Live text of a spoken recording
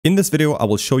In this video, I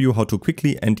will show you how to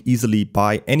quickly and easily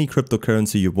buy any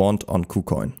cryptocurrency you want on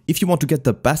KuCoin. If you want to get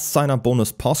the best sign-up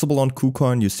bonus possible on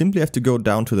KuCoin, you simply have to go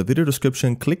down to the video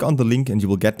description, click on the link, and you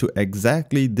will get to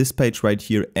exactly this page right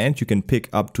here, and you can pick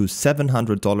up to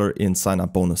 $700 in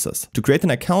sign-up bonuses. To create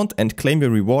an account and claim your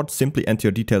reward, simply enter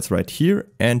your details right here,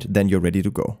 and then you're ready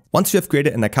to go. Once you have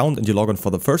created an account and you log on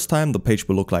for the first time, the page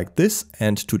will look like this.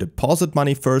 And to deposit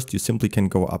money first, you simply can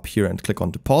go up here and click on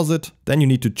deposit. Then you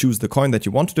need to choose the coin that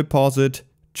you want to deposit,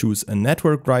 choose a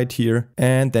network right here,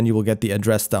 and then you will get the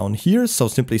address down here. So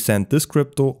simply send this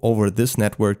crypto over this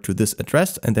network to this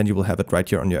address, and then you will have it right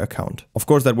here on your account. Of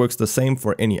course, that works the same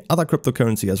for any other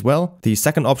cryptocurrency as well. The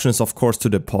second option is of course to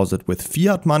deposit with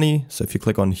fiat money. So if you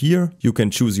click on here, you can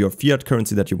choose your fiat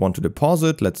currency that you want to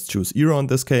deposit. Let's choose euro in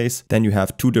this case. Then you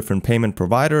have two different payment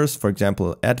providers, for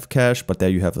example, AdCash, but there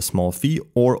you have a small fee,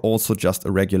 or also just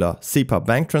a regular SEPA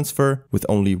bank transfer with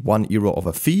only €1 of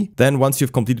a fee. Then once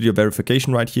you've completed your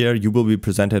verification right here, you will be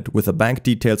presented with the bank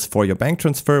details for your bank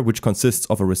transfer, which consists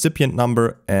of a recipient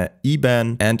number, an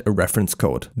IBAN, and a reference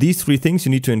code. These three things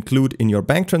you need to include in your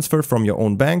bank transfer from your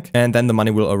own bank, and then the money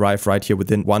will arrive right here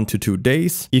within 1 to 2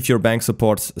 days. If your bank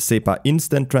supports SEPA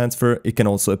instant transfer, it can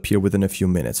also appear within a few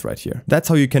minutes right here. That's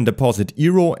how you can deposit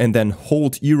euro and then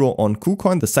hold euro on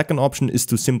KuCoin. The second option is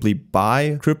to simply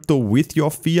buy crypto with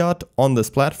your fiat on this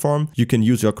platform. You can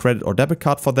use your credit or debit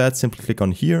card for that. Simply click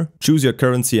on here, choose your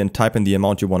currency and type in the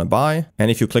amount you want to buy. And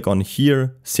if you click on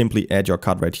here, simply add your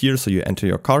card right here. So you enter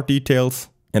your card details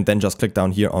and then just click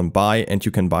down here on buy, and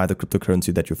you can buy the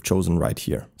cryptocurrency that you've chosen right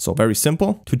here. So very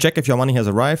simple. To check if your money has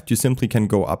arrived, you simply can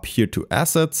go up here to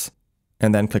assets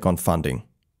and then click on funding.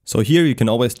 So here you can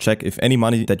always check if any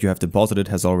money that you have deposited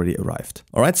has already arrived.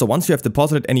 All right, so once you have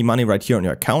deposited any money right here on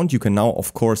your account, you can now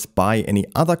of course buy any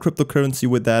other cryptocurrency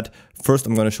with that. First,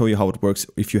 I'm going to show you how it works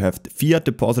if you have fiat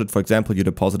deposited. For example, you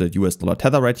deposited US dollar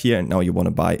tether right here, and now you want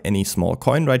to buy any small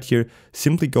coin right here.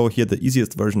 Simply go here. The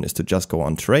easiest version is to just go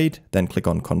on trade, then click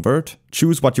on convert.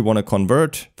 Choose what you want to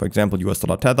convert. For example, US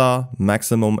dollar tether,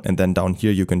 maximum, and then down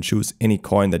here you can choose any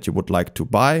coin that you would like to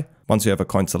buy. Once you have a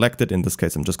coin selected, in this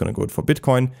case, I'm just going to go for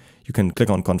Bitcoin. You can click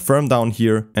on confirm down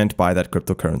here and buy that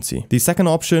cryptocurrency. The second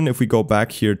option, if we go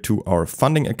back here to our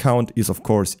funding account, is of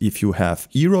course, if you have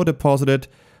euro deposited.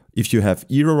 If you have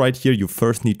euro right here, you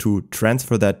first need to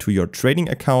transfer that to your trading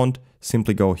account.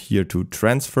 Simply go here to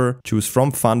transfer, choose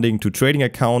from funding to trading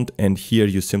account, and here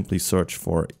you simply search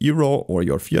for euro or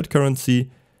your fiat currency.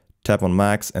 Tap on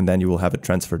max, and then you will have it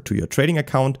transferred to your trading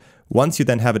account. Once you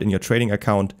then have it in your trading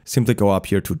account, simply go up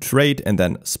here to trade and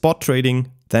then spot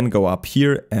trading. Then go up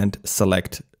here and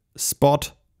select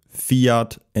spot,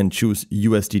 fiat, and choose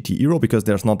USDT euro, because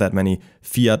there's not that many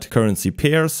fiat currency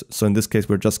pairs. So in this case,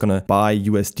 we're just gonna buy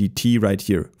USDT right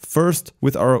here first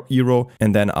with our euro.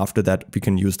 And then after that, we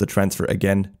can use the transfer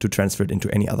again to transfer it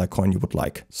into any other coin you would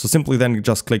like. So simply then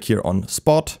just click here on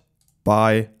spot,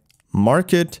 buy,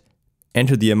 market,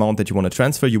 enter the amount that you want to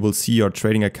transfer. You will see your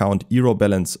trading account euro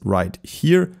balance right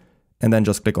here, and then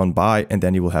just click on buy, and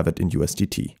then you will have it in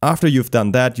USDT. After you've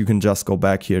done that, you can just go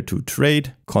back here to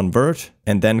trade, convert,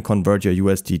 and then convert your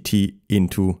USDT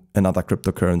into another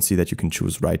cryptocurrency that you can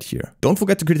choose right here. Don't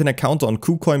forget to create an account on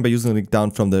KuCoin by using the link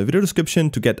down from the video description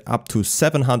to get up to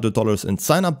 $700 in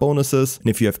sign-up bonuses. And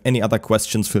if you have any other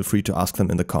questions, feel free to ask them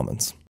in the comments.